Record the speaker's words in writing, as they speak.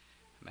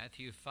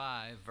Matthew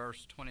 5,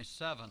 verse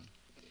 27.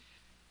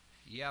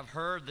 Ye have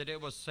heard that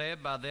it was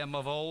said by them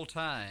of old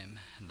time,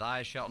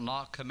 Thou shalt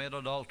not commit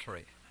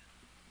adultery.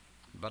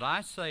 But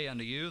I say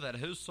unto you that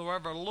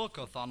whosoever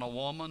looketh on a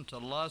woman to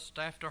lust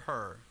after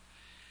her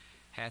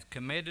hath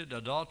committed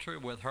adultery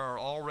with her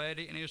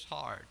already in his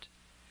heart.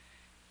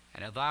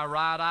 And if thy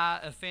right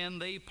eye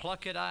offend thee,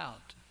 pluck it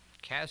out,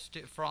 cast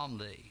it from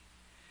thee.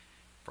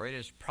 For it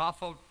is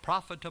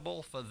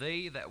profitable for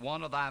thee that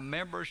one of thy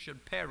members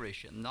should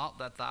perish, and not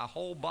that thy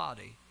whole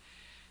body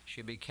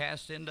should be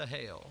cast into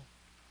hell.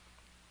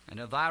 And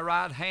if thy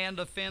right hand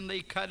offend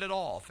thee, cut it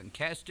off, and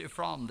cast it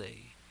from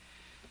thee.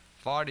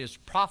 For it is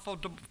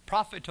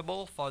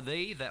profitable for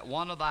thee that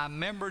one of thy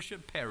members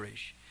should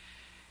perish,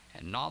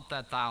 and not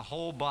that thy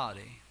whole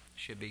body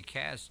should be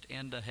cast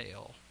into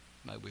hell.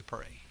 May we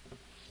pray.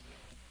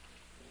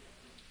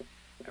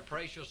 Our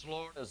precious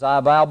Lord, as I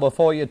bow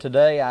before you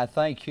today, I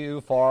thank you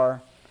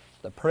for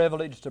the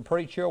privilege to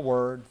preach your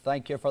word.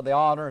 Thank you for the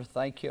honor.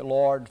 Thank you,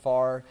 Lord,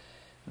 for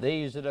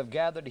these that have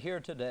gathered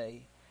here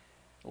today.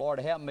 Lord,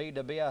 help me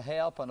to be a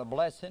help and a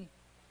blessing.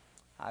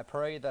 I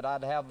pray that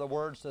I'd have the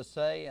words to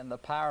say and the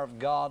power of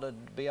God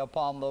would be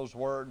upon those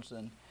words,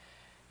 and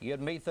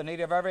you'd meet the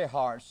need of every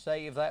heart.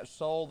 Save that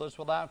soul that's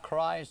without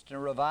Christ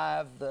and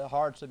revive the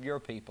hearts of your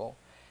people.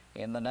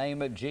 In the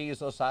name of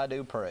Jesus, I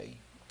do pray.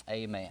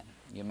 Amen.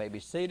 You may be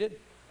seated.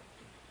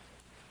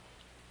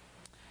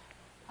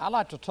 I'd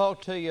like to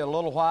talk to you a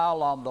little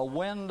while on the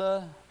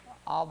window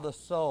of the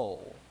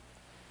soul.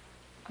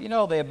 You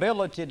know, the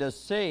ability to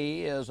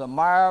see is a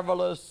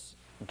marvelous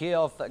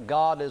gift that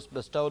God has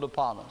bestowed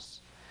upon us.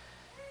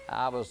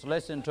 I was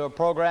listening to a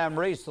program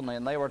recently,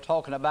 and they were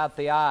talking about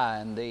the eye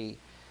and the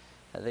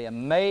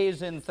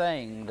amazing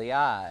thing, the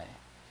eye,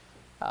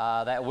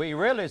 that we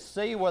really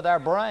see with our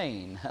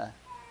brain.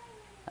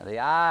 The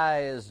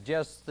eye is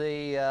just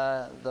the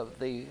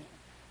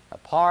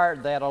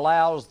part that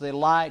allows the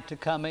light to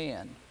come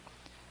in.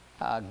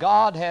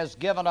 God has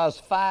given us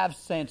 5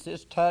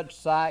 senses: touch,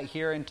 sight,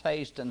 hearing,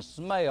 taste, and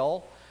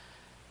smell.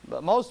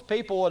 But most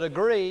people would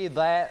agree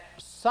that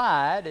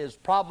sight is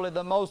probably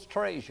the most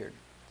treasured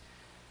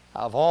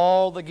of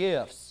all the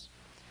gifts.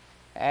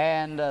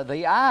 And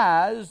the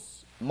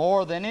eyes,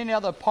 more than any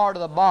other part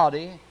of the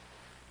body,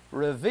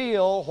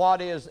 reveal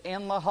what is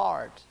in the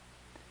heart.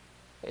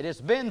 It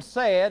has been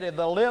said, if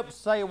the lips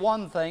say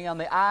one thing and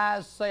the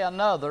eyes say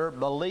another,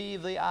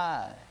 believe the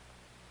eye.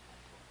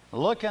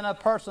 Look in a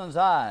person's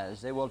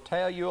eyes. It will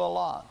tell you a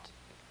lot.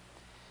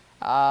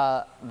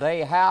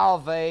 They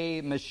have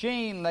a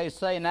machine, they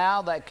say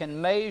now, that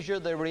can measure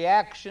the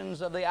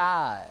reactions of the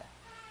eye.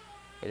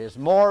 It is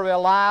more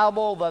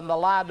reliable than the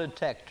lie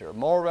detector,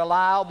 more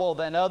reliable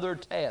than other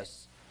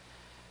tests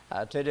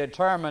to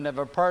determine if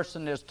a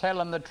person is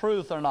telling the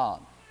truth or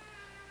not.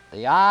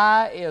 The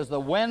eye is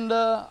the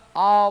window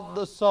of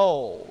the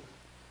soul.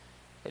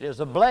 It is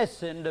a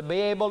blessing to be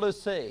able to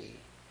see.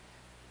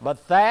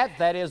 But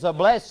that is a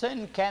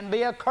blessing can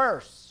be a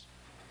curse,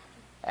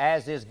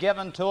 as is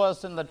given to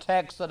us in the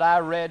text that I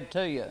read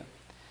to you.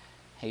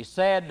 He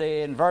said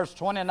in verse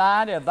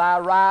 29, if thy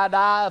right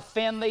eye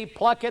offend thee,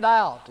 pluck it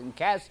out and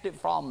cast it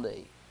from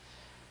thee.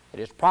 It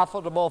is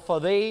profitable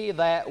for thee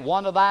that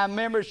one of thy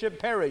members should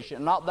perish,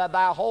 and not that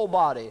thy whole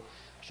body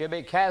should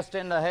be cast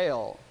into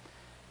hell.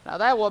 Now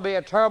that would be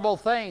a terrible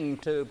thing,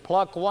 to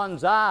pluck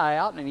one's eye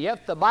out, and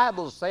yet the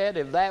Bible said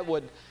if that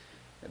would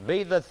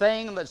be the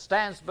thing that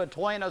stands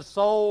between a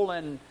soul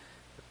and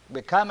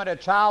becoming a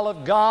child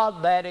of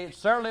God, that it's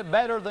certainly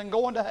better than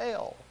going to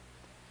hell.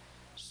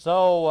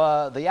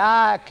 So the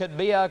eye could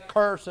be a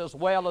curse as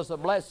well as a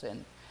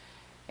blessing.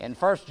 In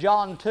 1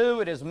 John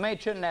 2, it is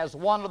mentioned as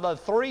one of the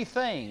 3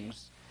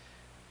 things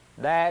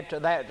that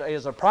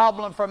is a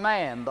problem for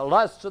man: the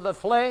lust of the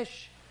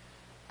flesh,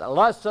 the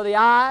lust of the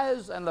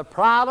eyes, and the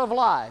pride of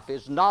life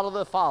is not of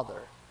the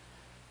Father,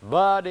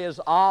 but is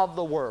of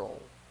the world,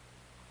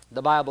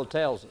 the Bible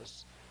tells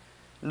us.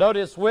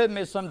 Notice with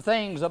me some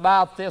things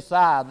about this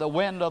eye, the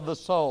window of the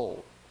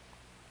soul.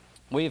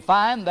 We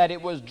find that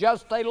it was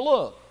just a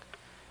look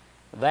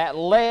that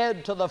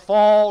led to the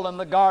fall in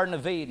the Garden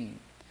of Eden.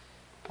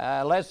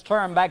 Let's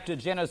turn back to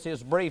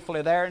Genesis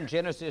briefly there in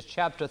Genesis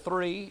chapter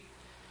 3,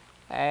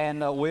 and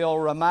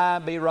we'll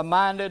be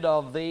reminded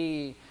of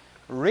the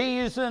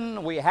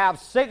reason we have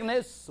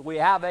sickness. We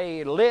have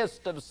a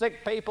list of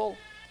sick people.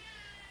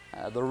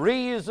 The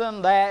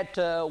reason that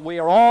we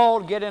are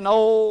all getting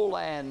old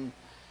and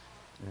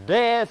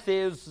death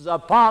is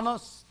upon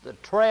us, the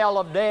trail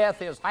of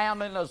death is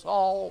hounding us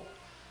all.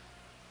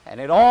 And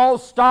it all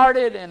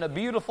started in a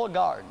beautiful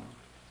garden.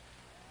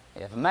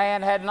 If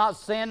man had not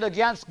sinned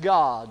against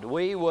God,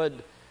 we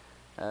would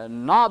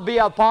not be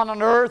upon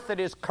an earth that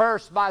is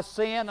cursed by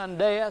sin and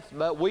death,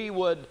 but we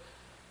would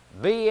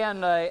be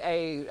in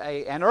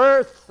an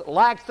earth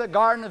like the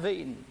Garden of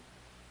Eden.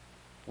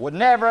 Would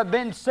never have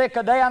been sick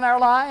a day in our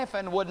life,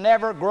 and would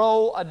never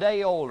grow a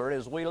day older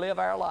as we live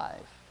our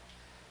life.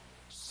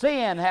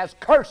 Sin has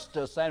cursed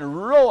us and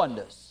ruined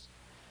us,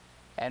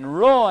 and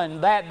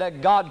ruined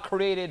that God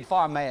created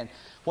for man.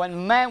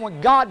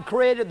 When God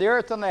created the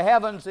earth and the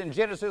heavens in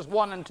Genesis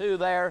 1 and 2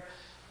 there,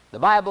 the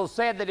Bible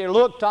said that He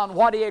looked on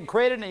what He had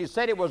created and He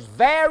said it was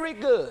very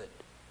good.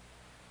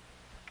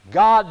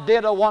 God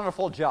did a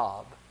wonderful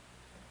job.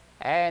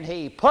 And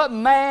He put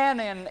man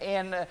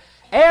in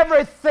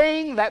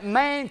everything that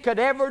man could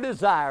ever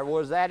desire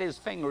was at his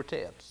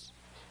fingertips.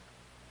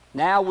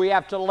 Now we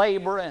have to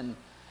labor and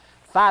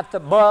fight the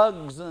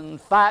bugs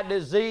and fight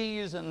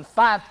disease and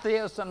fight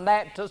this and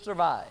that to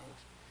survive.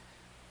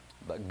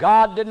 But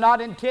God did not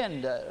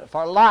intend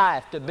for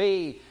life to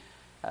be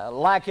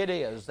like it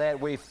is, that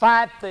we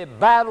fight the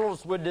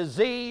battles with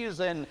disease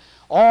and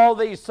all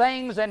these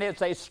things, and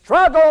it's a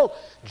struggle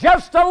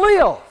just to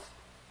live,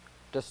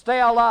 to stay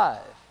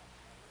alive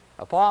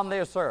upon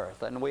this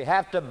earth, and we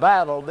have to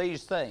battle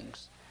these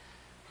things.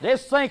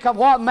 Just think of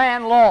what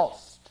man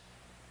lost.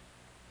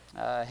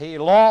 He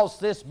lost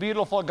this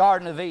beautiful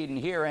Garden of Eden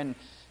here in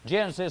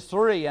Genesis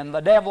 3, and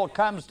the devil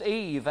comes to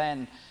Eve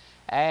and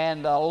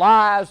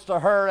lies to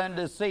her and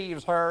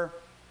deceives her.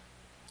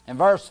 And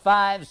verse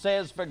 5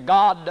 says, For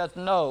God doth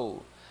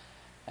know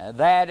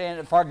that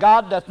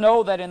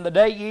in the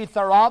day ye eat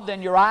thereof,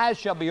 then your eyes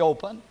shall be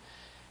opened.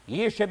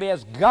 Ye shall be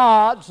as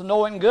gods,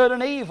 knowing good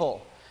and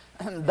evil.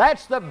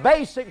 That's the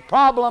basic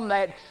problem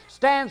that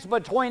stands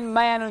between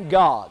man and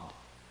God.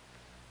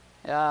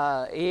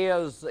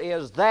 Is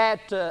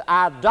that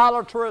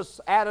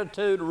idolatrous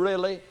attitude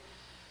really?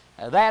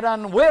 That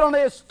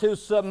unwillingness to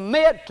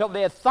submit to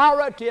the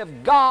authority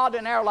of God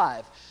in our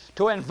life,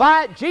 to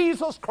invite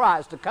Jesus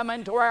Christ to come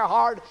into our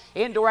heart,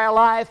 into our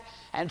life,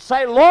 and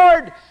say,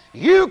 Lord,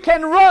 you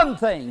can run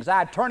things.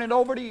 I turn it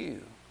over to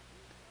you.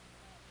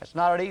 It's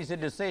not an easy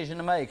decision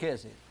to make,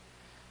 is it?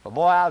 But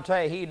boy, I'll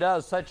tell you, He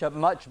does such a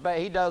much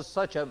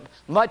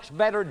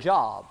better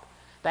job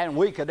than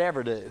we could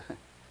ever do.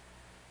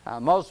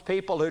 Most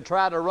people who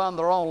try to run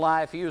their own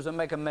life usually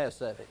make a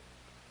mess of it.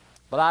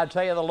 But I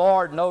tell you, the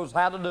Lord knows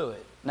how to do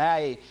it.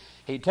 Now,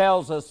 He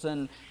tells us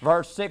in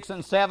verse 6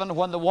 and 7,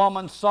 when the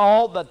woman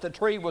saw that the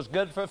tree was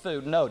good for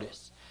food,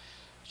 notice,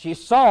 she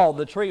saw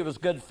the tree was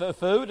good for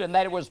food, and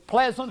that it was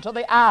pleasant to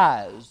the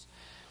eyes,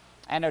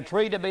 and a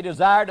tree to be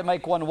desired to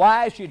make one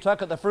wise. She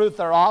took of the fruit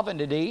thereof and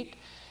did eat,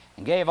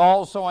 and gave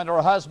also unto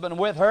her husband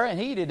with her, and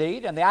he did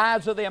eat. And the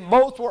eyes of them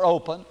both were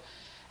open,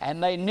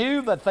 and they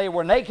knew that they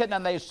were naked,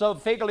 and they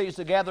sewed fig leaves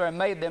together and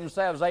made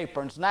themselves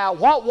aprons. Now,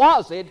 what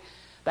was it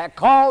that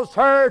caused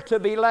her to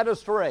be led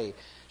astray?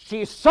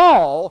 She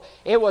saw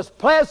it was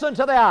pleasant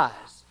to the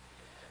eyes.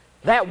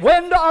 That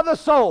window of the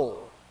soul.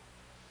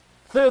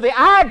 Through the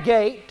eye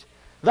gate,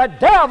 the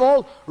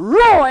devil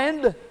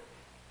ruined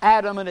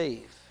Adam and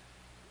Eve.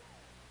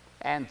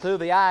 And through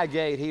the eye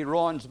gate, he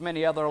ruins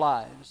many other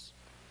lives.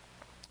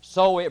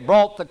 So it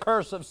brought the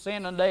curse of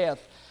sin and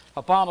death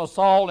upon us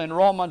all in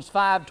Romans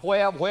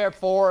 5:12.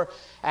 Wherefore,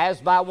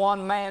 as by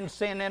one man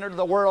sin entered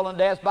the world, and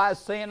death by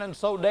sin, and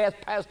so death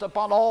passed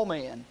upon all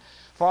men,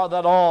 for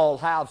that all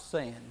have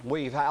sinned.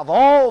 We have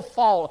all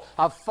followed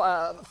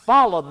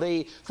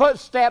the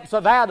footsteps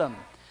of Adam,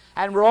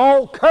 and we're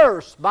all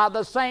cursed by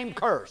the same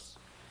curse.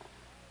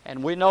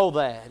 And we know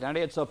that, and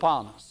it's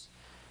upon us.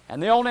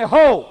 And the only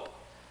hope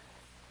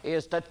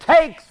is to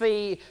take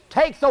the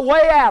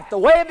way out, the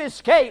way of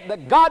escape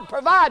that God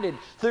provided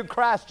through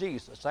Christ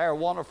Jesus, our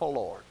wonderful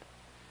Lord.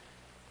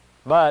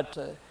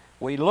 But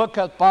we look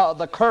at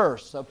the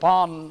curse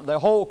upon the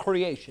whole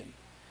creation.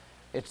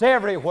 It's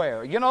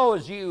everywhere. You know,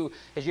 as you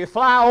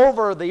fly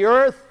over the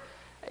earth,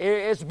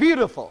 it's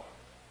beautiful.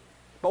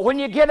 But when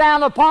you get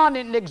down upon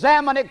it and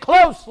examine it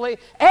closely,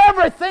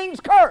 everything's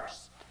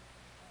cursed.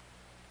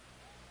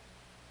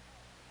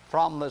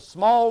 From the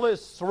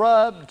smallest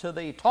shrub to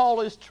the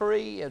tallest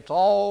tree, it's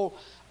all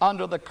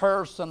under the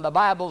curse. And the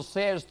Bible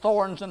says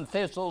thorns and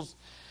thistles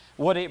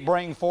would it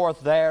bring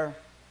forth there.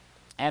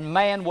 And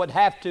man would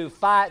have to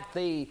fight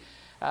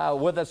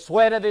with the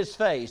sweat of his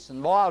face.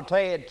 And boy, I'll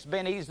tell you, it's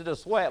been easy to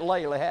sweat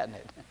lately, hasn't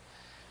it?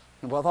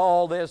 With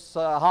all this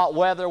hot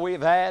weather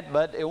we've had,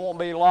 but it won't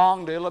be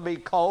long till it'll be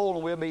cold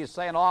and we'll be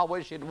saying, oh, I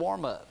wish it'd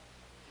warm up.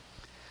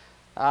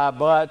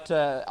 But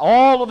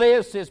all of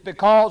this is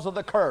because of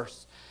the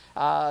curse.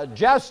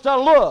 Just to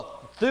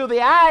look through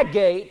the eye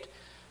gate,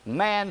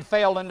 man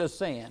fell into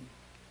sin.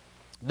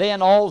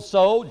 Then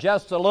also,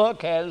 just to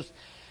look has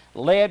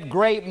led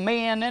great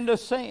men into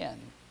sin.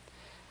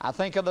 I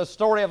think of the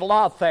story of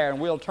Lot there, and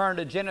we'll turn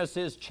to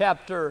Genesis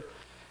chapter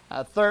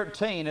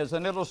 13 as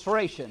an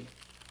illustration.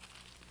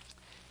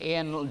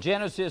 In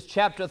Genesis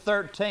chapter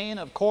 13,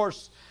 of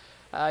course,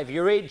 if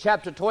you read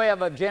chapter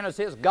 12 of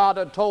Genesis, God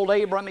had told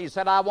Abram, He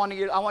said, I want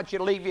you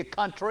to leave your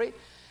country.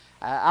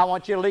 I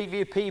want you to leave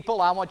your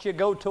people. I want you to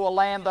go to a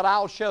land that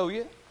I'll show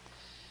you.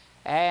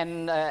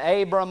 And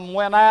Abram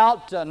went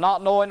out,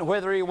 not knowing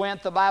whither he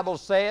went, the Bible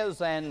says,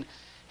 and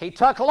he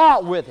took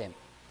Lot with him.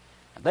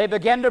 They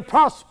began to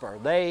prosper.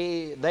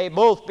 They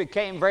both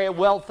became very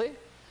wealthy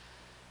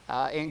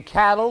in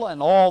cattle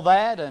and all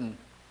that, and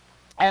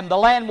the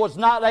land was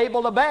not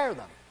able to bear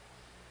them.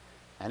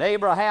 And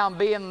Abraham,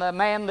 being the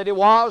man that he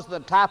was, the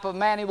type of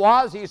man he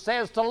was, he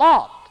says to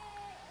Lot,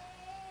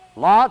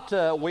 Lot,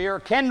 we are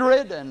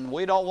kindred and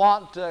we don't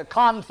want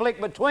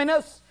conflict between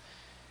us.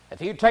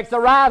 If you take the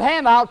right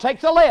hand, I'll take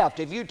the left.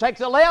 If you take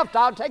the left,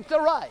 I'll take the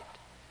right.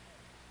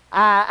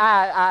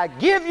 I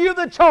give you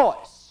the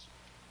choice.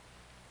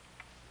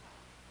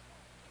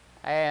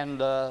 And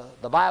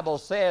the Bible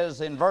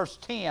says in verse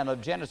 10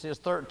 of Genesis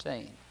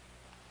 13,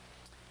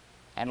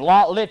 and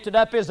Lot lifted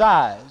up his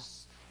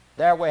eyes.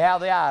 There we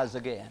have the eyes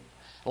again.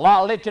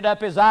 Lot lifted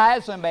up his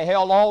eyes and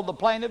beheld all the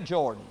plain of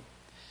Jordan,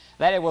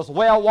 that it was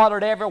well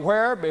watered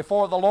everywhere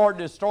before the Lord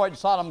destroyed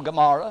Sodom and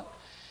Gomorrah,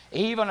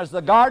 even as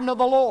the garden of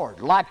the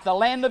Lord, like the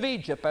land of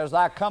Egypt, as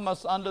thou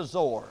comest unto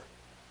Zoar.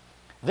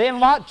 Then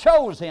Lot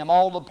chose him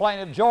all the plain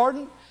of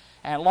Jordan,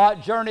 and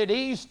Lot journeyed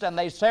east, and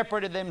they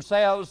separated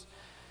themselves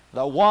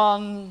the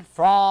one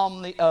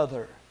from the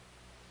other.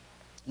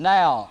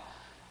 Now,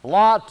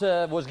 Lot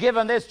was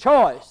given this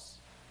choice.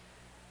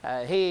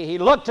 He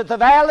looked at the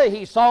valley.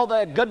 He saw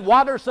the good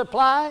water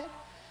supply.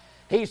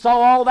 He saw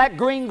all that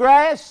green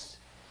grass.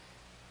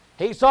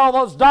 He saw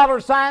those dollar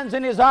signs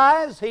in his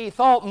eyes. He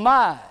thought,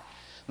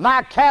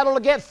 my cattle will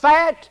get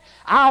fat.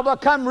 I'll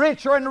become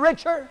richer and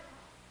richer.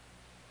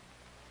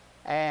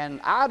 And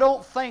I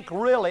don't think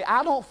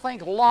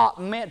Lot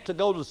meant to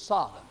go to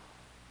Sodom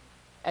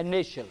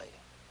initially.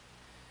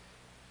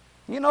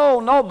 You know,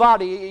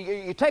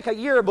 nobody, you take a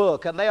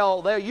yearbook and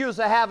they'll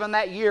usually have in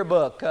that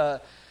yearbook,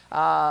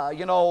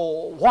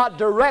 what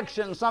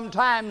direction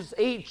sometimes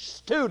each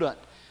student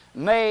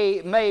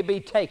may be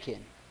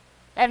taking.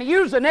 And it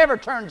usually never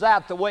turns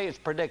out the way it's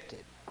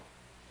predicted.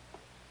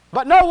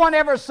 But no one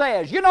ever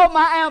says,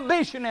 my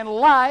ambition in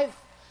life,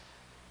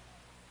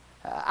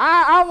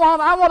 I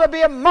want to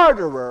be a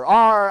murderer,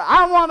 or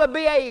I want to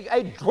be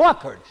a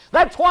drunkard.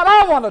 That's what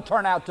I want to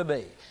turn out to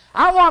be.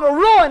 I want to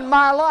ruin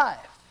my life.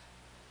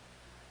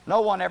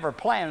 No one ever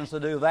plans to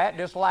do that,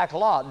 just like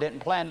Lot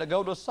didn't plan to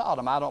go to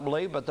Sodom, I don't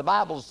believe. But the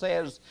Bible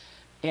says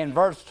in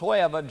verse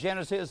 12 of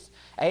Genesis,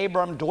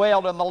 Abram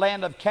dwelled in the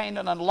land of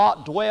Canaan, and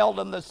Lot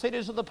dwelled in the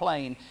cities of the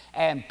plain,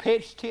 and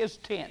pitched his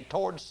tent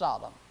toward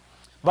Sodom.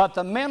 But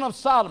the men of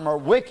Sodom are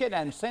wicked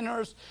and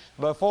sinners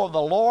before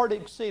the Lord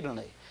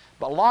exceedingly.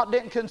 But Lot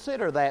didn't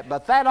consider that.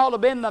 But that ought to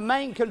have been the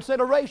main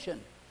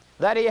consideration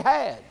that he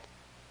had.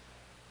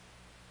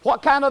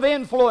 What kind of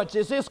influence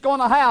is this going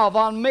to have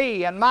on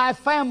me and my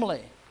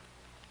family?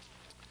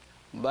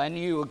 And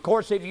of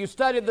course, if you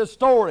study the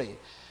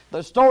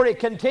story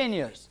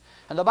continues.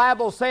 And the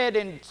Bible said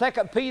in 2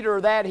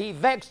 Peter that he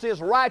vexed his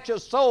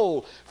righteous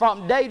soul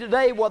from day to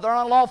day with their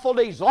unlawful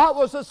deeds. Lot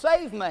was a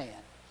saved man.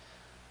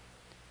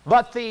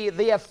 But the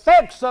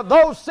effects of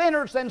those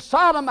sinners in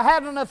Sodom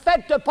had an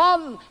effect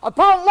upon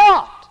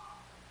Lot.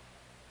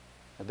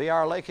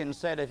 B.R. Lincoln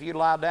said, if you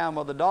lie down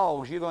with the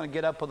dogs, you're going to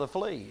get up with the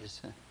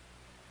fleas.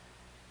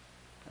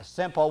 A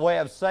simple way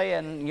of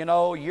saying,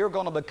 you're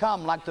going to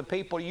become like the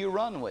people you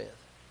run with,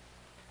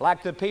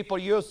 like the people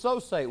you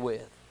associate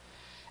with.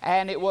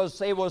 And it was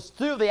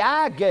through the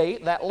eye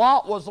gate that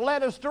Lot was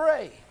led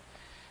astray.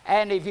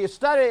 And if you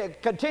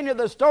continue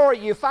the story,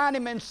 you find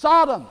him in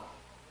Sodom.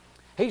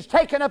 He's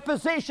taken a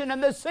position in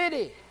the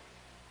city.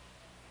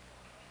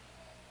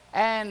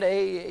 And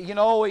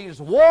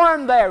he's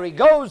warned there. He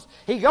goes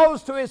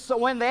to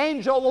when the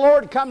angel of the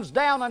Lord comes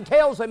down and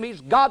tells him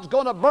God's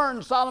going to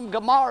burn Sodom and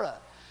Gomorrah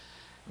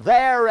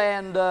there,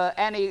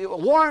 and he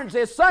warns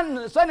his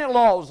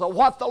son-in-laws of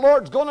what the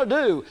Lord's going to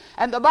do.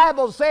 And the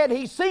Bible said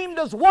he seemed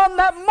as one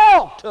that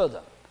mocked to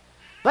them.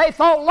 They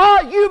thought,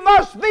 Lot, you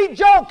must be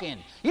joking.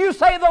 You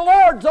say the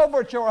Lord's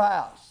over at your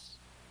house.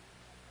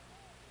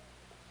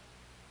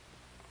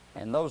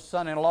 And those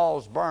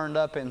son-in-laws burned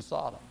up in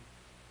Sodom.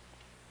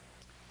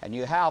 And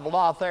you have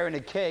Lot there in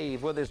a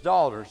cave with his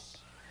daughters,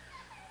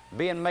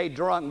 being made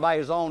drunk by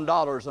his own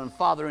daughters and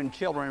fathering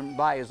children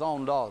by his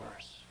own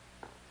daughters.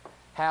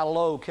 How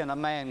low can a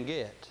man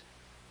get?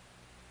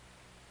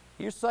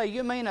 You say,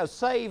 you mean a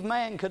saved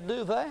man could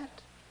do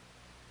that?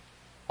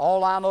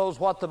 All I know is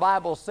what the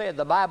Bible said.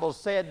 The Bible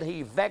said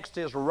he vexed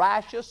his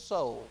righteous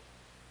soul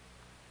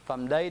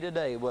from day to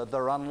day with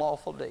their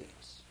unlawful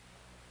deeds.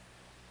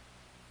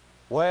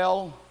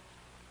 Well,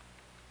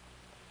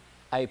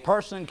 a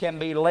person can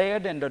be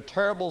led into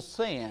terrible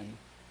sin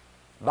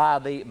by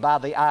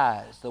the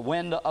eyes, the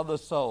window of the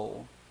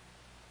soul.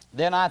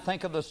 Then I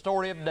think of the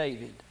story of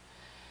David.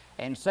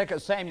 In 2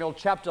 Samuel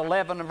chapter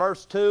 11 and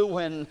verse 2,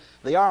 when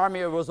the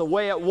army was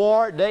away at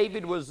war,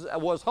 David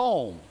was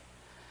home.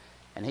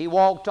 And he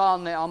walked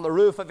on the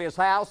roof of his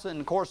house,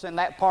 and of course in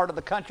that part of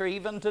the country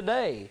even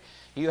today,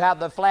 you have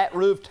the flat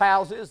roofed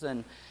houses,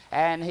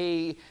 and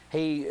he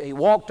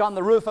walked on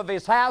the roof of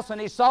his house,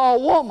 and he saw a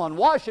woman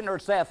washing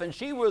herself, and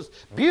she was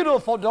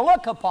beautiful to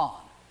look upon.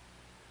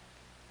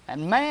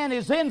 And man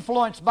is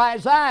influenced by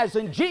his eyes,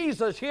 and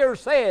Jesus here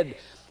said,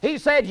 he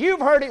said,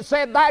 you've heard it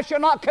said, thou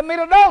shalt not commit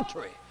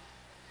adultery.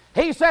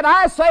 He said,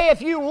 I say,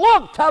 if you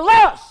look to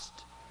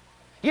lust,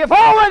 you've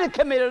already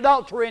committed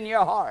adultery in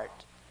your heart.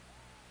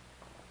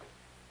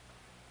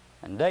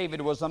 And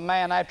David was a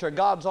man after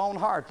God's own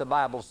heart, the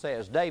Bible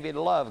says. David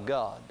loved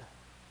God.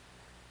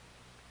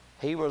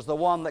 He was the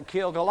one that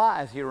killed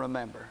Goliath, you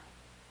remember.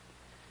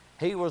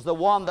 He was the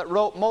one that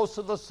wrote most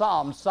of the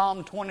Psalms.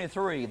 Psalm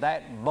 23,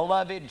 that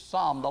beloved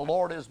psalm, the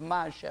Lord is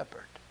my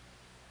shepherd.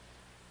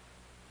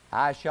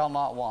 I shall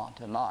not want.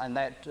 And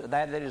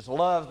that is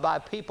loved by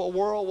people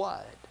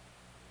worldwide.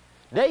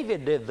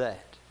 David did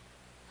that.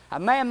 A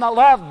man that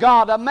loved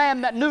God, a man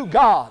that knew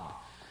God,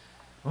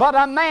 but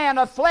a man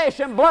of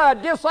flesh and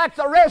blood just like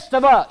the rest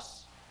of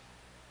us.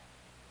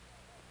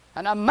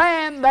 And a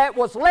man that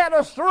was led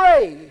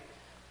astray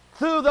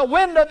through the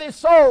wind of his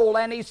soul,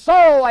 and he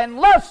saw and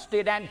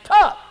lusted and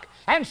took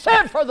and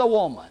sent for the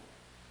woman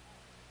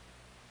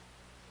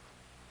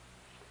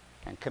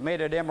and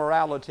committed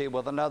immorality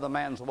with another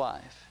man's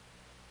wife.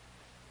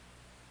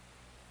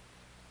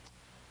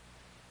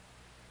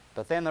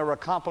 But then there were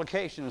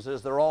complications,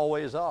 as there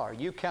always are.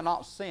 You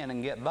cannot sin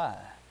and get by.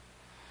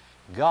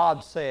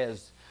 God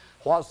says,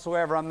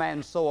 whatsoever a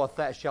man soweth,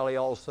 that shall he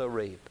also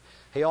reap.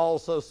 He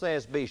also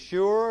says, be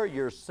sure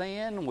your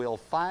sin will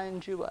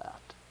find you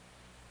out.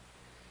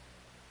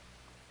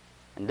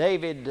 And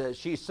David,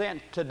 she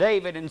sent to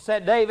David and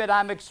said, David,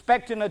 I'm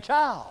expecting a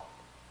child.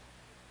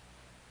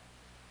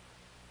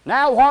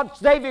 Now what's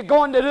David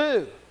going to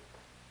do?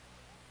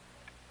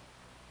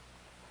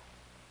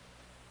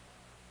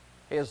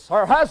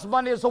 Her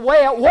husband is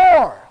away at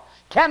war.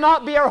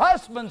 Cannot be her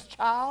husband's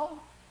child.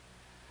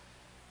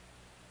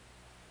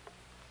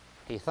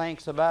 He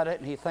thinks about it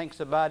and he thinks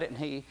about it, and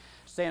he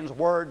sends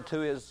word to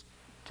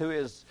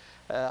his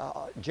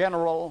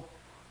general,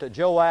 to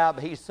Joab.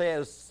 He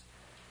says,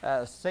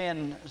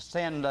 send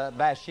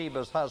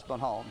Bathsheba's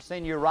husband home.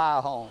 Send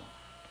Uriah home.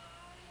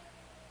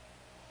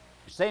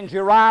 He sends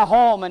Uriah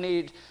home, and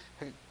he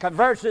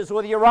converses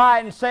with Uriah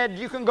and said,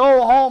 you can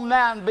go home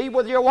now and be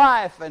with your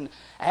wife.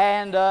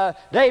 And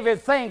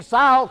David thinks,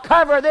 I'll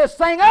cover this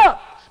thing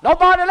up.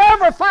 Nobody will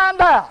ever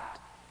find out.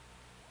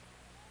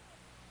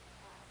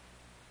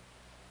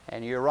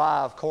 And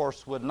Uriah, of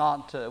course, would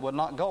not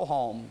go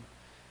home.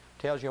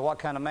 Tells you what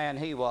kind of man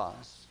he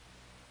was.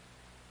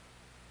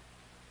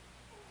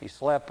 He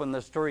slept in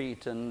the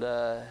street, and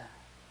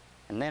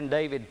then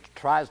David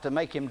tries to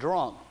make him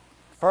drunk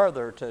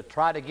further to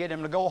try to get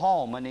him to go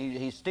home, and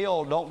he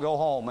still don't go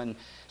home. And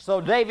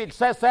so David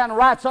sits down and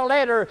writes a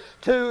letter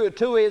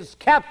to his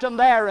captain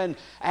there, and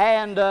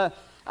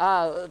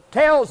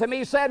tells him,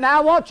 he said, now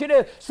I want you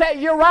to set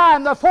Uriah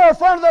in the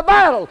forefront of the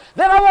battle.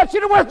 Then I want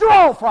you to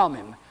withdraw from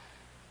him.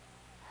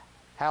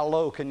 How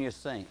low can you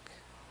sink?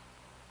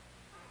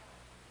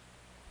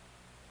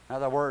 In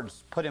other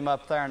words, put him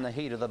up there in the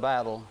heat of the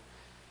battle,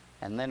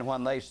 and then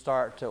when they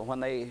start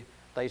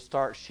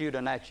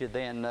shooting at you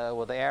then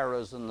with the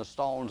arrows and the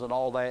stones and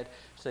all that,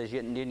 says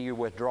then you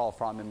withdraw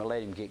from him and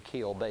let him get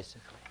killed,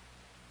 basically.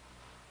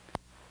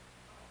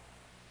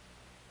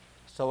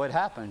 So it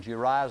happens.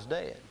 Uriah's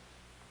dead.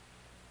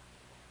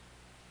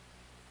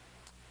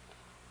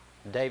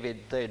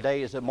 The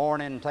days of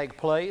mourning take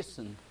place,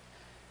 and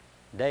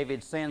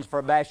David sends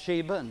for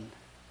Bathsheba,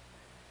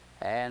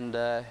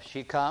 and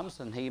she comes,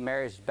 and he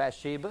marries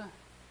Bathsheba.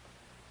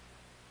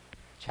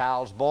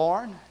 Child's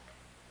born.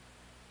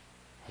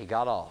 He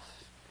got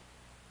off.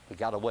 He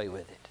got away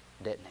with it,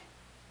 didn't he?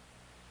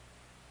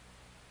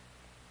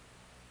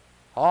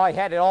 Oh, he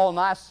had it all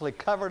nicely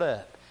covered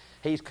up.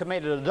 He's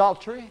committed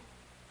adultery.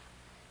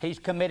 He's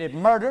committed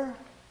murder.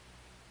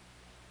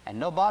 And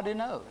nobody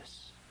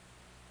knows.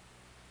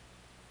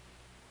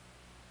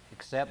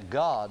 Except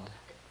God.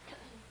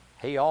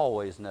 He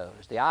always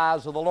knows. The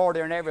eyes of the Lord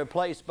are in every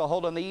place,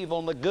 beholding the evil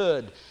and the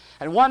good.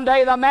 And one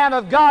day the man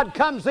of God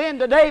comes in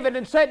to David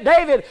and said,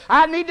 David,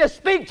 I need to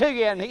speak to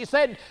you. And he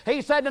said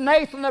to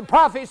Nathan the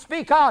prophet,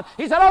 speak on.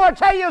 He said, I want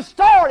to tell you a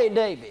story,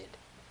 David.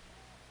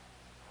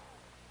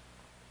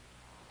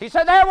 He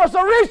said, there was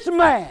a rich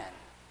man.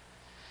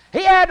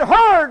 He had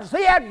herds.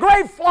 He had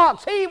great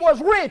flocks. He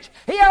was rich.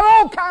 He had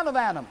all kinds of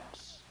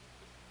animals.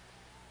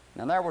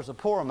 And there was a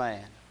poor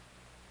man.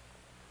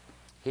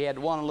 He had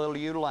one little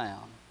ewe lamb.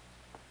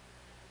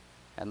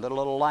 And the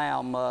little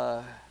lamb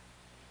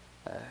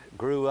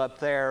grew up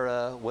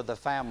there with the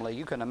family.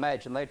 You can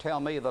imagine, they tell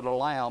me that a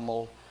lamb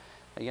will,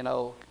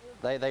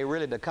 they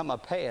really become a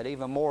pet,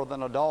 even more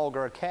than a dog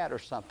or a cat or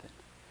something.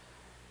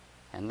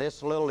 And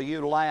this little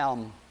ewe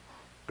lamb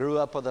grew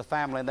up with the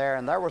family there,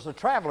 and there was a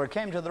traveler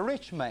came to the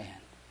rich man.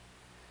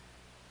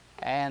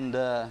 And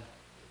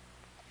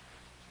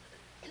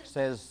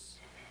says,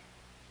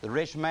 the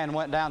rich man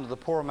went down to the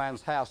poor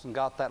man's house and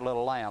got that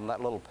little lamb, that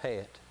little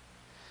pet.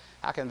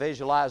 I can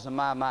visualize in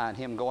my mind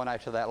him going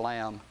after that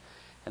lamb,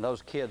 and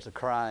those kids are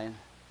crying.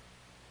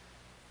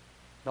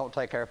 Don't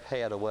take our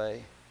pet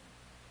away.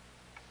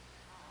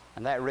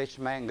 And that rich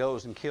man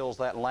goes and kills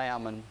that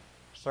lamb and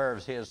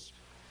serves his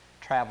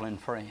traveling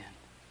friend.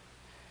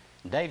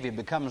 David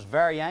becomes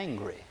very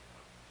angry.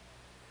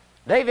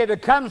 David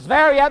becomes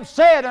very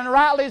upset, and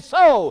rightly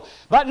so.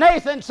 But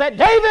Nathan said,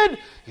 David,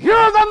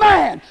 you're the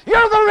man.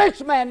 You're the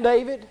rich man,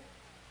 David.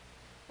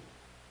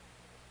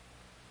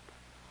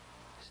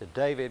 He said,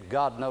 David,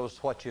 God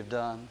knows what you've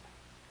done.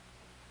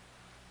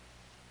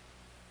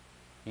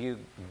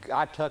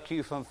 I took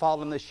you from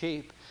following the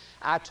sheep.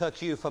 I took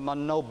you from a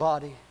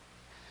nobody.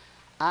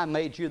 I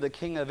made you the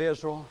king of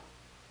Israel.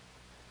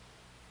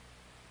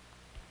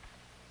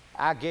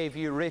 I gave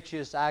you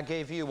riches, I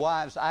gave you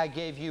wives, I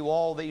gave you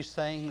all these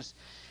things,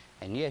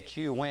 and yet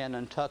you went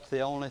and took the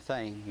only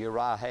thing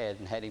Uriah had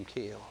and had him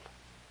killed.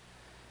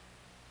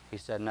 He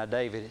said, now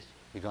David,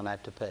 you're going to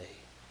have to pay.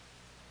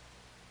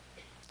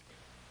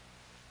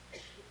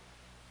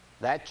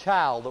 That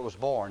child that was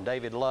born,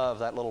 David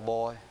loved that little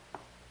boy.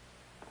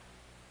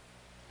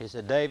 He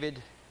said,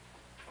 David,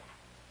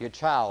 your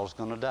child's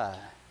going to die.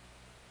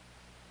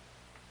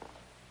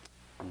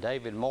 And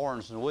David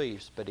mourns and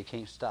weeps, but he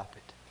can't stop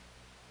it.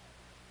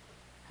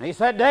 And he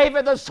said,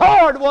 David, the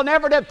sword will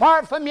never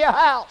depart from your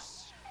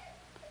house.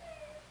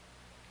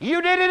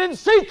 You did it in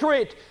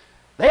secret.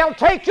 They'll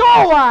take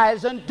your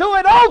wives and do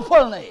it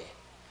openly.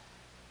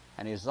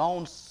 And his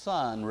own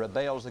son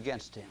rebels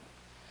against him.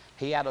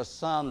 He had a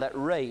son that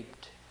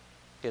raped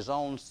his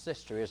own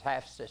sister, his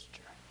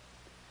half-sister.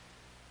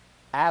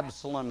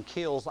 Absalom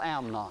kills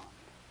Amnon.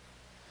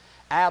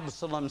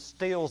 Absalom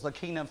steals the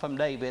kingdom from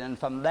David, and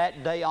from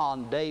that day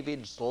on,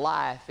 David's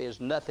life is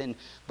nothing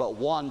but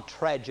one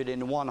tragedy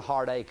and one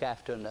heartache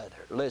after another.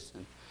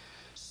 Listen,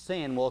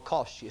 sin will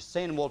cost you.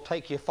 Sin will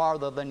take you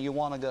farther than you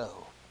want to go.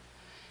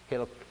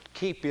 It'll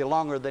keep you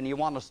longer than you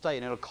want to stay,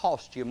 and it'll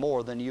cost you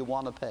more than you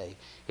want to pay.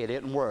 It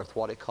isn't worth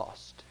what it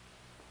cost.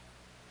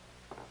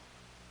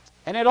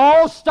 And it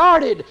all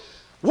started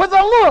with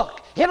a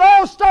look. It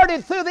all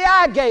started through the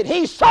eye gate.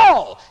 He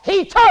saw,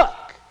 he took.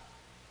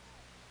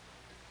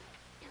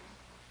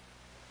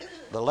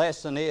 The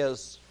lesson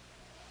is,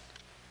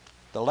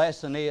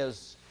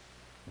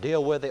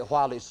 deal with it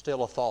while it's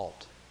still a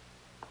thought.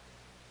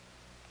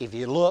 If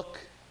you look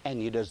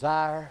and you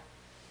desire,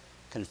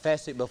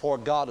 confess it before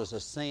God as a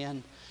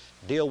sin,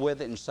 deal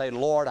with it and say,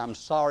 Lord, I'm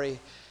sorry,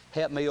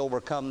 help me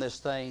overcome this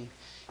thing.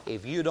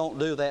 If you don't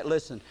do that,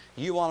 listen,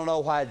 you want to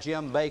know why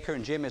Jim Baker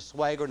and Jimmy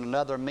Swaggart and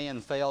other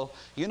men fell?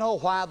 You know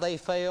why they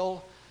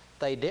fell?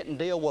 They didn't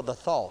deal with the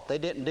thought. They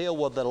didn't deal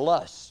with the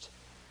lust.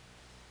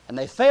 And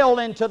they fell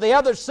into the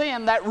other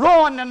sin that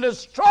ruined and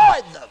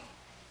destroyed them.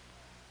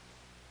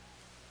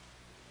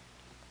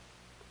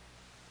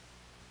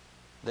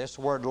 This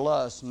word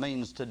lust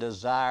means to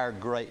desire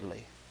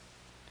greatly.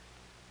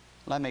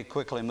 Let me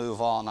quickly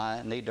move on.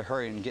 I need to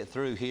hurry and get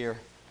through here.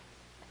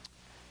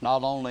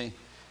 Not only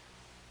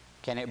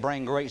can it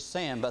bring great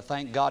sin, but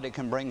thank God it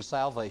can bring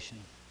salvation.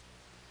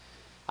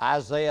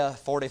 Isaiah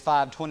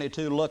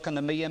 45:22, look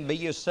unto me and be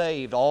ye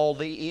saved, all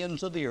the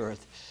ends of the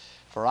earth,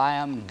 for I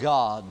am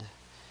God,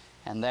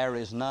 and there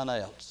is none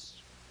else.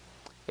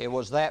 It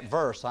was that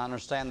verse, I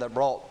understand, that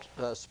brought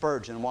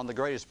Spurgeon, one of the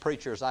greatest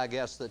preachers, I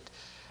guess,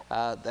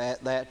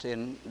 that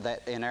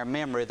in our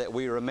memory that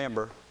we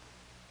remember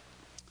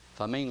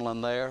from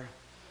England there.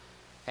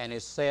 And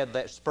it's said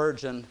that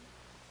Spurgeon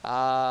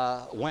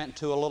went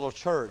to a little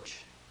church,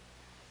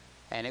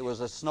 and it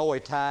was a snowy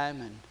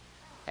time,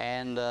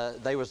 and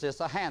there was just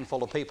a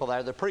handful of people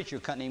there. The preacher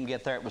couldn't even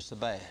get there, it was so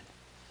bad.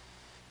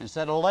 And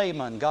said a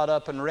layman got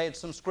up and read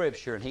some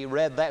scripture, and he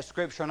read that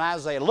scripture in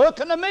Isaiah, look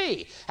unto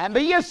me and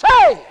be ye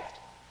saved,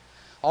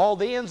 all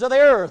the ends of the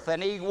earth.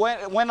 And he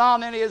went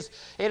on in his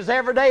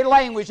everyday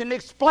language and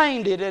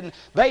explained it, and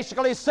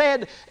basically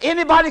said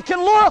anybody can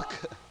look.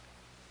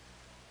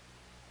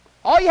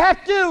 All you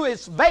have to do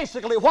is,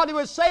 basically what he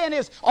was saying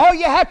is, all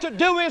you have to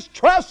do is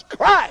trust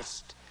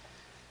Christ.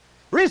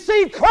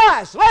 Receive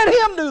Christ. Let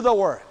Him do the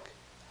work.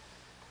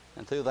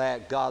 And through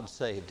that, God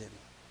saved him.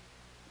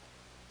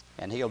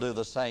 And He'll do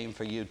the same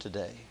for you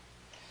today.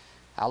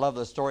 I love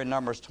the story in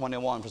Numbers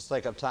 21. For the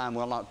sake of time,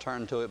 we'll not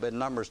turn to it, but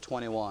Numbers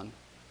 21.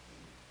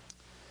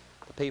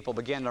 The people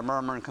began to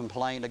murmur and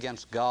complain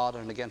against God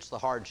and against the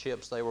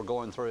hardships they were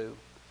going through.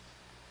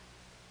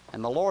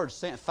 And the Lord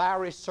sent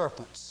fiery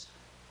serpents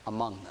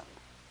among them.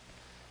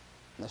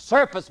 And the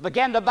serpents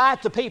began to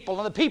bite the people,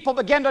 and the people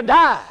began to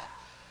die.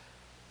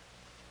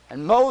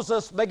 And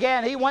Moses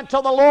he went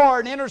to the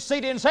Lord and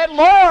interceded and said,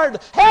 Lord,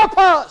 help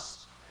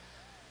us.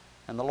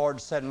 And the Lord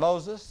said,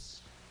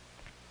 Moses,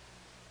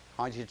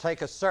 I want you to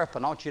take a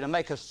serpent. I want you to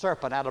make a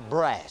serpent out of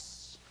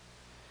brass.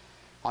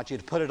 I want you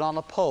to put it on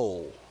a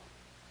pole.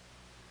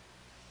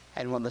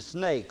 And when the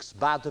snakes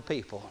bite the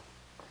people,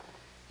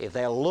 if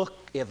they look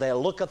at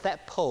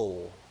that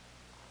pole,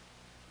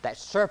 that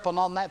serpent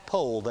on that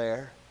pole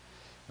there,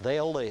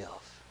 they'll live.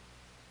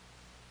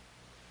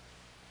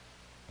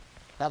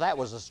 Now that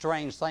was a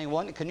strange thing,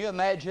 wasn't it? Can you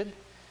imagine?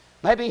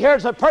 Maybe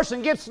here's a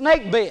person gets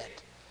snake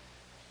bit.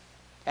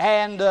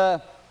 And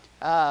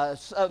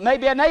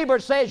maybe a neighbor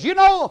says, you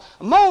know,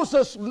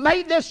 Moses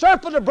made this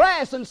serpent of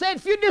brass and said,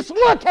 if you just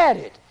look at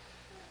it,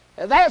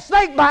 that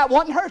snake bite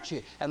won't hurt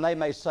you. And they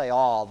may say,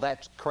 oh,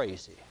 that's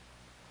crazy.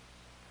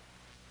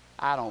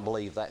 I don't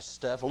believe that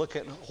stuff. Look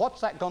at,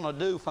 what's that going to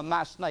do for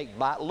my snake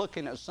bite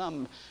looking at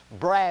some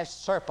brass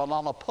serpent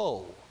on a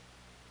pole?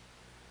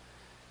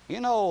 You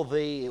know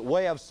the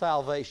way of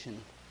salvation.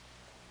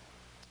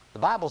 The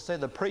Bible said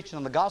the preaching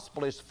of the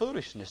gospel is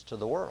foolishness to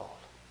the world.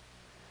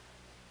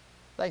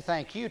 They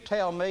think, you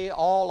tell me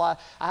I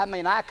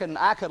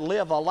could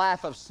live a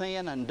life of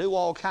sin and do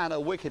all kind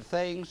of wicked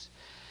things,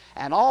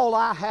 and all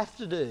I have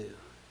to do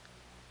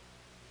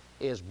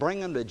is bring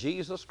them to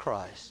Jesus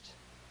Christ.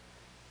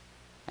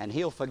 and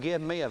He'll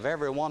forgive me of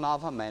every one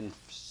of them and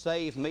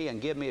save me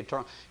and give me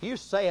eternal. You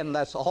saying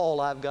that's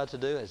all I've got to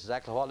do? That's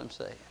exactly what I'm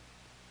saying.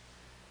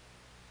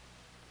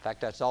 In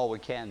fact, that's all we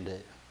can do.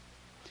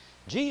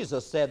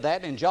 Jesus said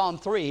that in John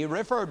 3. He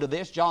referred to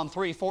this, John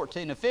 3,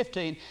 14 and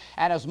 15.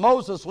 And as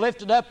Moses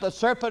lifted up the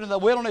serpent in the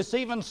wilderness,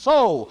 even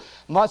so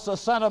must the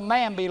Son of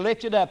Man be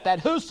lifted up, that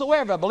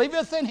whosoever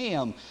believeth in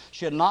Him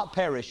should not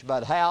perish,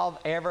 but have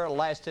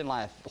everlasting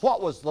life.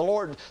 What was the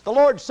Lord? The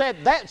Lord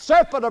said that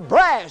serpent of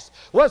brass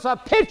was a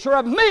picture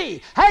of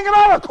me hanging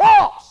on a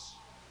cross.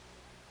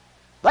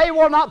 They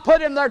were not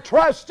putting their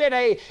trust in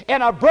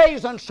a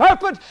brazen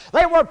serpent.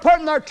 They were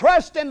putting their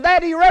trust in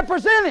that He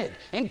represented,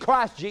 in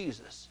Christ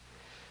Jesus,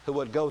 who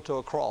would go to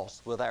a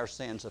cross with our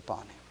sins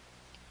upon Him.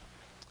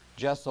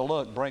 Just a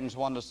look brings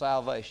one to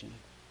salvation.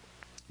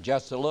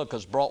 Just a look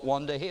has brought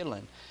one to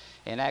healing.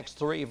 In Acts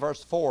 3,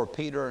 verse 4,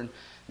 Peter and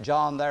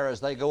John there, as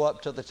they go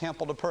up to the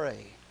temple to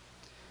pray,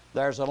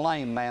 there's a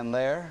lame man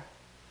there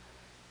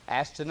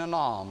asking an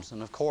alms.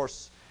 And of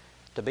course,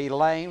 to be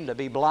lame, to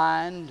be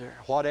blind, or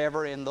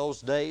whatever in those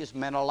days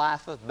meant a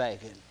life of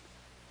begging.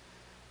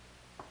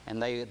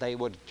 And they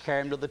would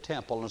carry him to the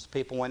temple, and as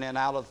people went in and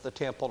out of the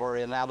temple or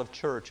in and out of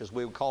church, as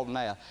we would call it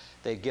now,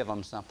 they'd give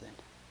them something.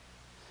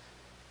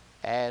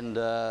 And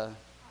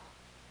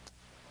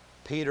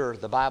Peter,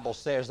 the Bible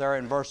says there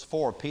in verse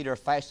 4, Peter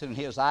fastened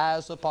his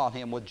eyes upon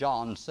him with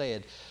John,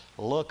 said,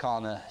 "Look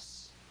on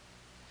us."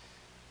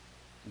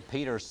 And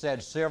Peter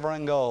said, "Silver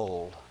and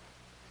gold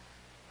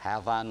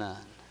have I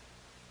none."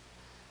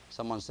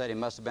 Someone said he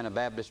must have been a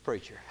Baptist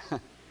preacher.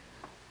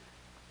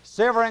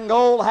 "Silver and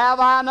gold have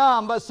I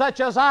none, but such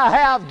as I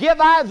have give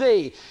I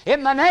thee.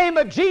 In the name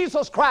of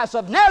Jesus Christ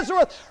of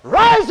Nazareth,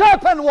 rise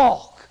up and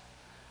walk."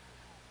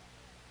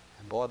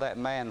 And boy, that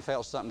man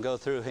felt something go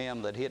through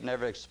him that he had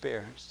never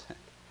experienced.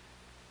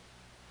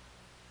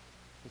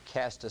 He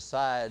cast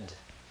aside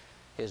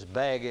his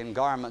begging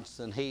garments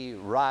and he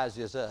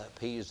rises up.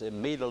 He's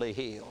immediately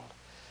healed.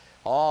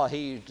 Oh,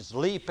 he's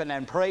leaping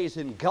and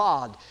praising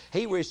God.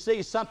 He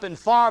receives something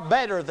far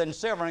better than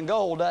silver and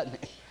gold,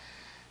 doesn't he?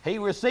 He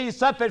receives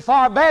something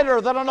far better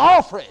than an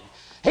offering.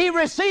 He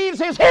receives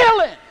his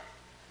healing.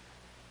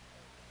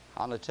 I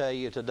want to tell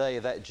you today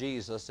that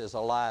Jesus is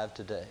alive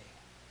today.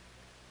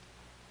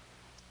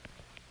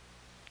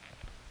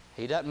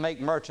 He doesn't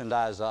make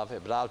merchandise of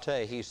it, but I'll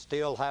tell you, He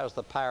still has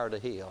the power to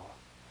heal.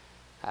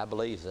 I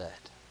believe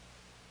that.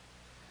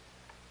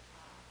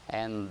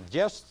 And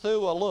just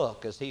through a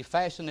look, as He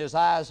fastened His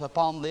eyes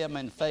upon them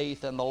in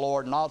faith in the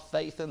Lord, not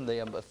faith in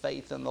them, but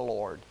faith in the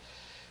Lord,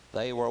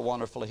 they were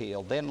wonderfully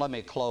healed. Then let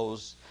me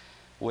close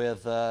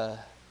with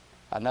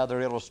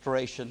another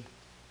illustration.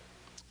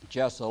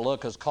 Just a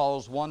look has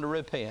caused one to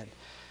repent.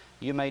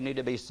 You may need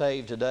to be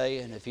saved today,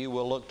 and if you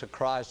will look to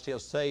Christ, He'll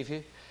save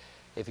you.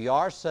 If you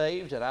are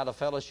saved and out of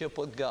fellowship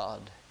with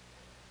God,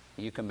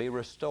 you can be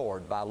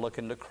restored by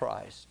looking to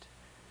Christ.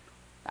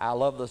 I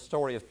love the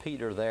story of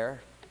Peter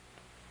there.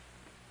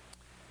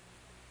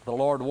 The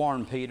Lord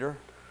warned Peter,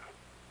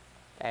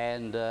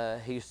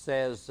 and He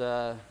says,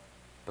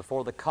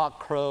 before the cock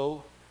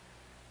crow,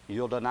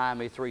 you'll deny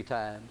me 3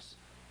 times.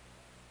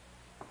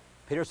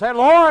 Peter said,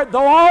 "Lord,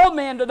 though all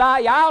men deny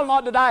you, I'll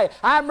not deny you.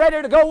 I'm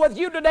ready to go with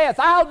you to death.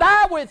 I'll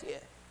die with you."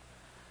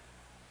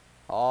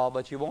 Oh,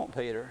 but you won't,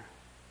 Peter.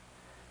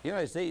 You know,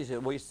 it's easy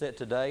that we sit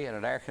today in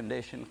an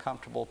air-conditioned,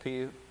 comfortable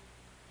pew.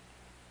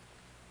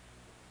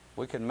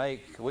 We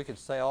could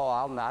say, "Oh,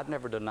 I'd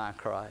never deny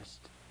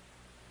Christ."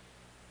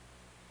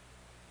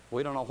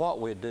 We don't know what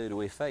we'd do till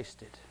we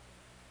faced it.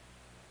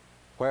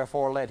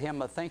 "Wherefore let him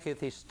that thinketh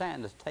he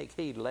standeth take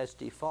heed lest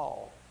he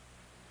fall."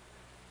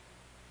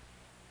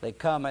 They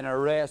come and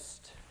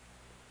arrest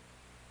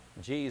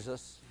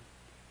Jesus,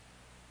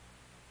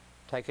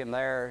 take Him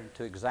there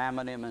to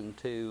examine Him and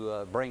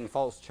to bring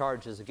false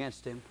charges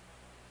against Him.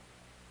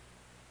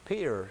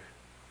 Peter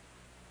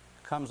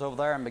comes over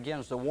there and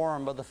begins to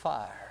warm by the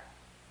fire.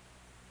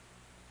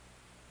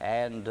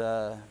 And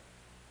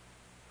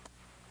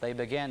they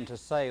begin to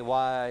say,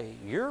 "Why,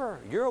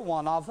 you're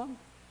one of them.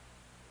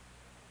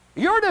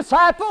 You're a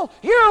disciple.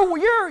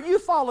 You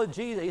followed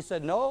Jesus." He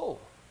said, No,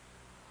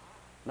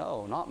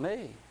 not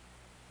me."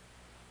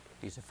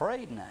 He's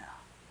afraid now.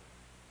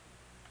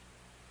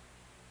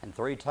 And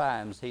 3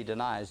 times he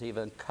denies,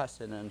 even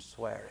cussing and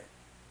swearing,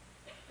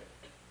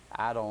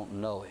 "I don't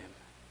know him."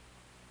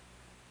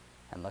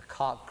 And the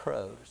cock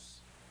crows.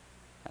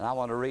 And I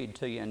want to read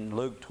to you in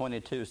Luke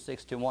 22,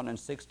 61 and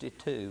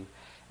 62.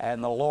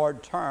 "And the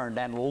Lord turned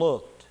and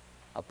looked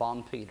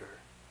upon Peter.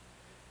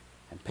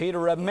 And Peter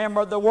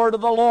remembered the word of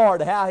the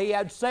Lord, how He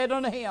had said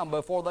unto him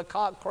before the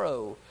cock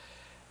crow,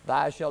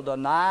 Thou shalt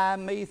deny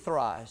me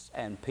thrice.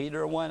 And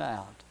Peter went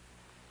out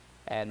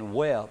and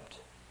wept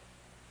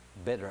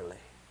bitterly."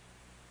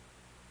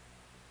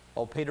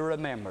 Oh, Peter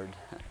remembered.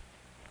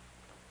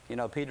 You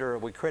know, Peter,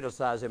 we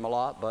criticize him a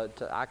lot,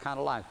 but I kind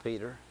of like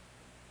Peter.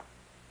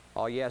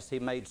 Oh, yes, he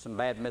made some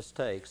bad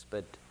mistakes,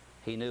 but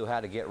he knew how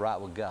to get right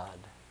with God.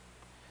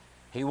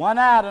 He went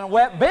out and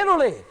wept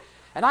bitterly.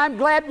 And I'm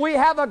glad we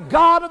have a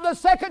God of the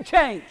second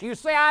chance. You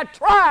say, I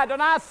tried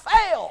and I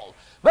failed,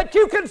 but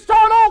you can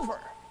start over.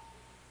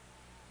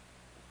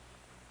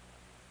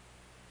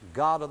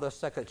 God of the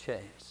second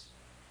chance.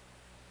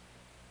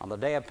 On the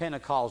day of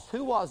Pentecost,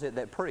 who was it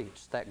that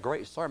preached that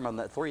great sermon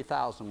that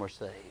 3,000 were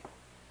saved?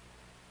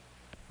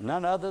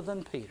 None other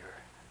than Peter,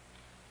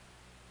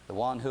 the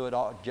one who had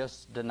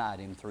just denied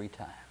him 3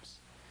 times.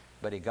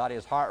 But he got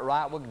his heart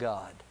right with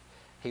God.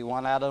 He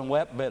went out and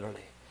wept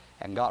bitterly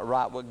and got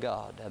right with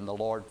God, and the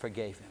Lord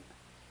forgave him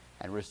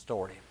and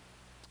restored him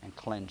and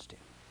cleansed him.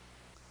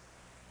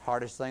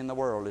 Hardest thing in the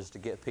world is to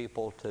get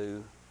people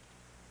to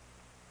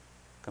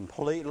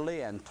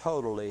completely and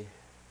totally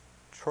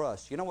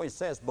trust. You know what it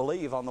says?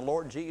 Believe on the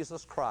Lord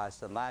Jesus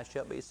Christ and thou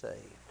shalt be saved.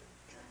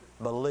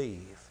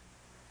 Believe.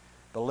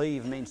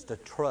 Believe means to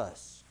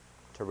trust,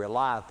 to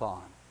rely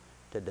upon,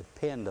 to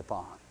depend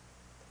upon.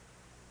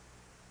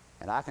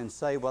 And I can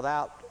say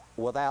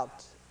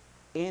without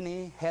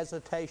any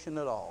hesitation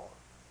at all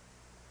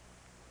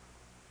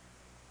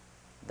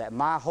that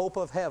my hope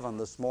of heaven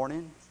this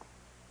morning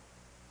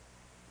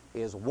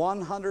is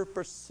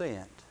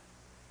 100%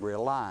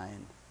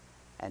 relying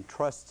and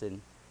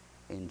trusting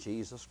in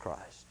Jesus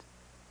Christ.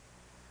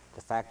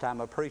 The fact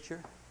I'm a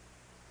preacher,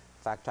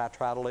 the fact I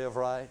try to live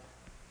right,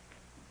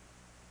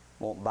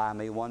 won't buy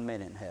me 1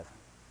 minute in heaven.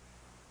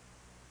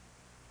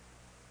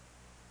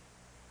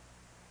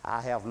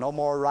 I have no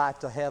more right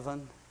to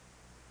heaven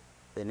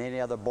than any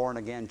other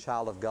born-again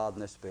child of God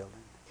in this building.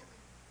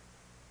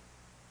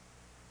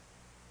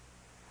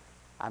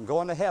 I'm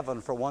going to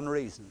heaven for one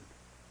reason.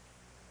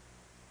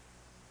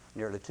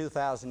 Nearly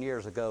 2,000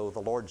 years ago, the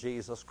Lord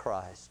Jesus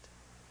Christ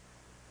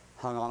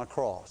hung on a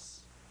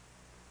cross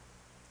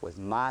with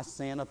my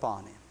sin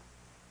upon him,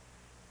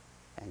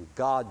 and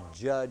God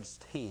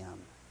judged him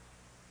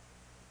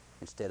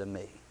instead of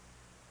me.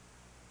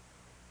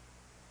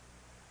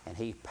 And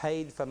he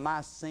paid for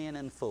my sin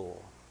in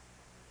full,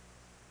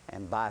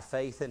 and by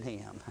faith in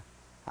him,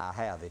 I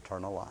have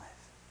eternal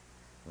life.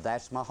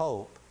 That's my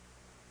hope.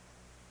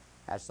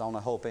 That's the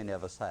only hope any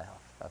of us have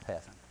of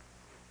heaven.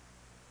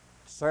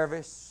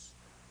 Service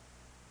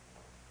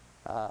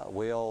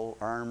will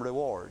earn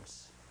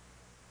rewards,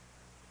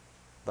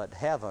 but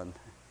heaven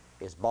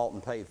is bought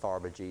and paid for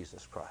by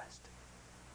Jesus Christ.